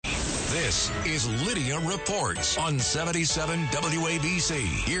This is Lidia Reports on 77 WABC.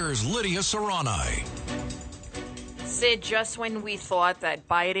 Here's Lidia Serrani. Sid, just when we thought that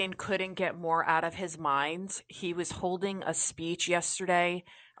Biden couldn't get more out of his mind, he was holding a speech yesterday.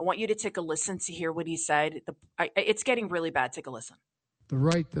 I want you to take a listen to hear what he said. It's getting really bad. Take a listen. The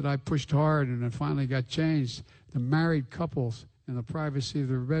right that I pushed hard and it finally got changed, the married couples in the privacy of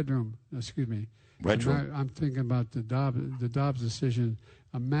their bedroom. Bedroom? I'm thinking about the Dobbs decision.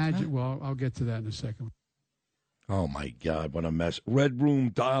 Imagine, well, I'll get to that in a second. Oh, my God, what a mess. Red Room,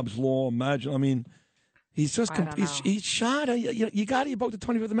 Dobbs law, imagine. I mean, he's just, he's shot. You got to evoke the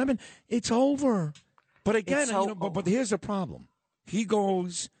 25th Amendment. It's over. But again, but here's the problem. He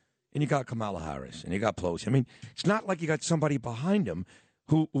goes, and you got Kamala Harris, and you got Pelosi. I mean, it's not like you got somebody behind him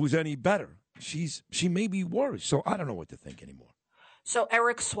who's any better. She may be worse, so I don't know what to think anymore. So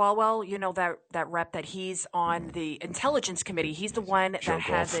Eric Swalwell, you know, that rep that he's on the Intelligence Committee. He's the one that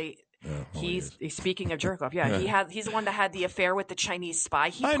had the. He's speaking of jerk off. Yeah, he's the one that had the affair with the Chinese spy.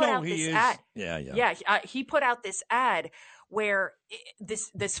 He put out this ad. He put out this ad where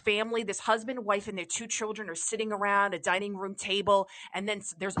this family, this husband, wife, and their two children are sitting around a dining room table, and then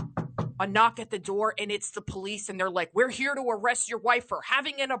there's a knock at the door, and it's the police, and they're like, "We're here to arrest your wife for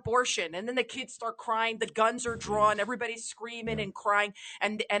having an abortion." And then the kids start crying, the guns are drawn, everybody's screaming and crying,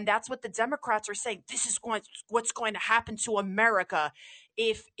 and that's what the Democrats are saying. This is what's going to happen to America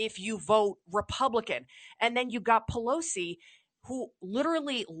if you vote Republican. And then you got Pelosi, who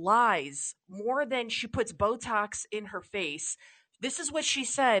literally lies more than she puts Botox in her face. This is what she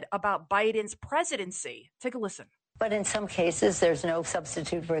said about Biden's presidency. Take a listen. But in some cases, there's no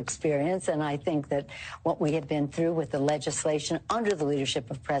substitute for experience. And I think that what we have been through with the legislation under the leadership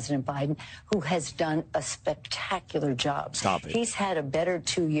of President Biden, who has done a spectacular job. Stop it. He's had a better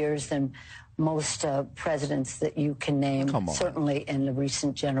 2 years than most presidents that you can name, certainly in the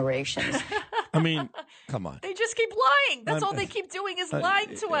recent generations. I mean, come on. They just keep lying. That's all they keep doing is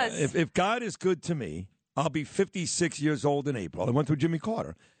lying to us. If God is good to me, I'll be 56 years old in April. I went through Jimmy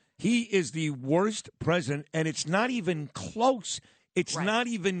Carter. He is the worst president, and it's not even close. It's not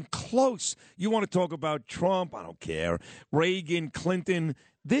even close. You want to talk about Trump? I don't care. Reagan, Clinton.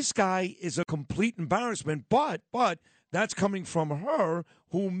 This guy is a complete embarrassment, but that's coming from her,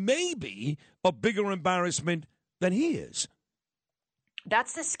 who may be a bigger embarrassment than he is.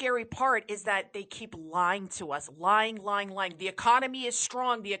 That's the scary part, is that they keep lying to us. Lying. The economy is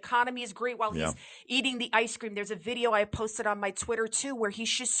strong. The economy is great while he's eating the ice cream. There's a video I posted on my Twitter, too, where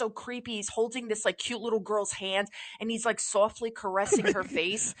he's just so creepy. He's holding this, like, cute little girl's hand, and he's, like, softly caressing her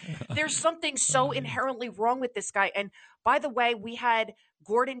face. There's something so inherently wrong with this guy. And, by the way, we had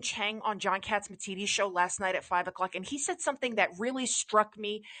Gordon Chang on John Katzmatidis' show last night at 5 o'clock, and he said something that really struck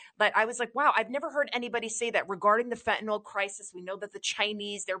me, that I was like, wow, I've never heard anybody say that regarding the fentanyl crisis. We know that the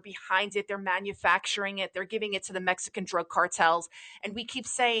Chinese, they're behind it, they're manufacturing it, they're giving it to the Mexican drug cartels, and we keep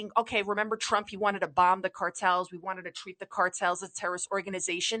saying, okay, remember Trump, he wanted to bomb the cartels, we wanted to treat the cartels as a terrorist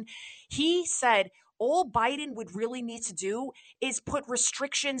organization. He said, all Biden would really need to do is put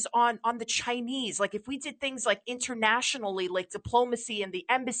restrictions on the Chinese. Like if we did things like internationally, like diplomacy and the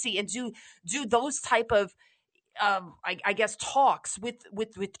embassy, and do those type of, I guess, talks with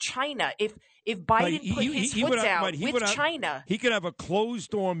China. If Biden put his foot down with China, he could have a closed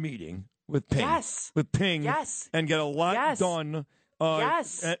door meeting with Ping. Yes. With Ping. Yes. And get a lot done.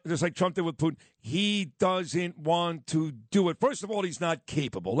 Just like Trump did with Putin. He doesn't want to do it. First of all, he's not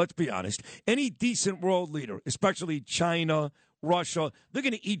capable. Let's be honest. Any decent world leader, especially China, Russia, they're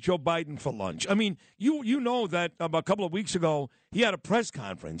going to eat Joe Biden for lunch. I mean, you know that a couple of weeks ago, he had a press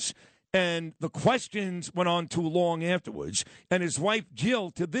conference, and the questions went on too long afterwards. And his wife, Jill,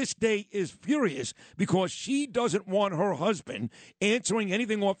 to this day is furious because she doesn't want her husband answering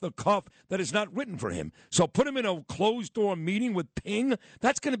anything off the cuff that is not written for him. So put him in a closed-door meeting with Ping.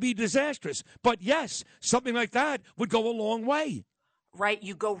 That's going to be disastrous. But, yes, something like that would go a long way. Right,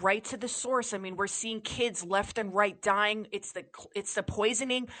 you go right to the source. I mean, we're seeing kids left and right dying. It's the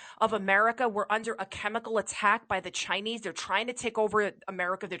poisoning of America. We're under a chemical attack by the Chinese. They're trying to take over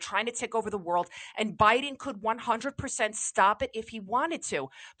America. They're trying to take over the world. And Biden could 100% stop it if he wanted to.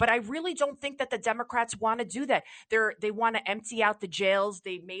 But I really don't think that the Democrats want to do that. They want to empty out the jails.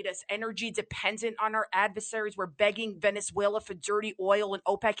 They made us energy dependent on our adversaries. We're begging Venezuela for dirty oil and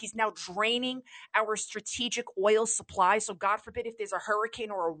OPEC. He's now draining our strategic oil supply. So God forbid if there's a hurricane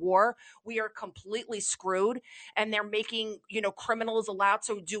or a war, we are completely screwed. And they're making, criminals allowed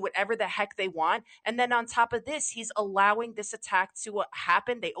to do whatever the heck they want. And then on top of this, he's allowing this attack to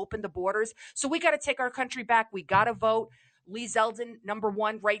happen. They opened the borders. So we got to take our country back. We got to vote. Lee Zeldin, number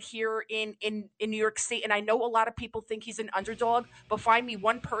one, right here in New York State. And I know a lot of people think he's an underdog, but find me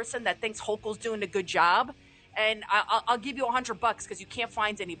one person that thinks Hochul's doing a good job, and I'll give you $100 because you can't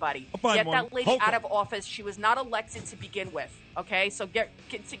find anybody. Get that lady out of office. She was not elected to begin with. Okay, so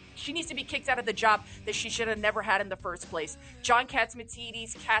she needs to be kicked out of the job that she should have never had in the first place. John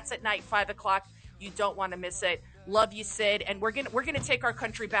Catsimatidis, Cats at Night, 5:00. You don't want to miss it. Love you, Sid. And we're gonna take our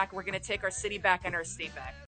country back. We're gonna take our city back and our state back.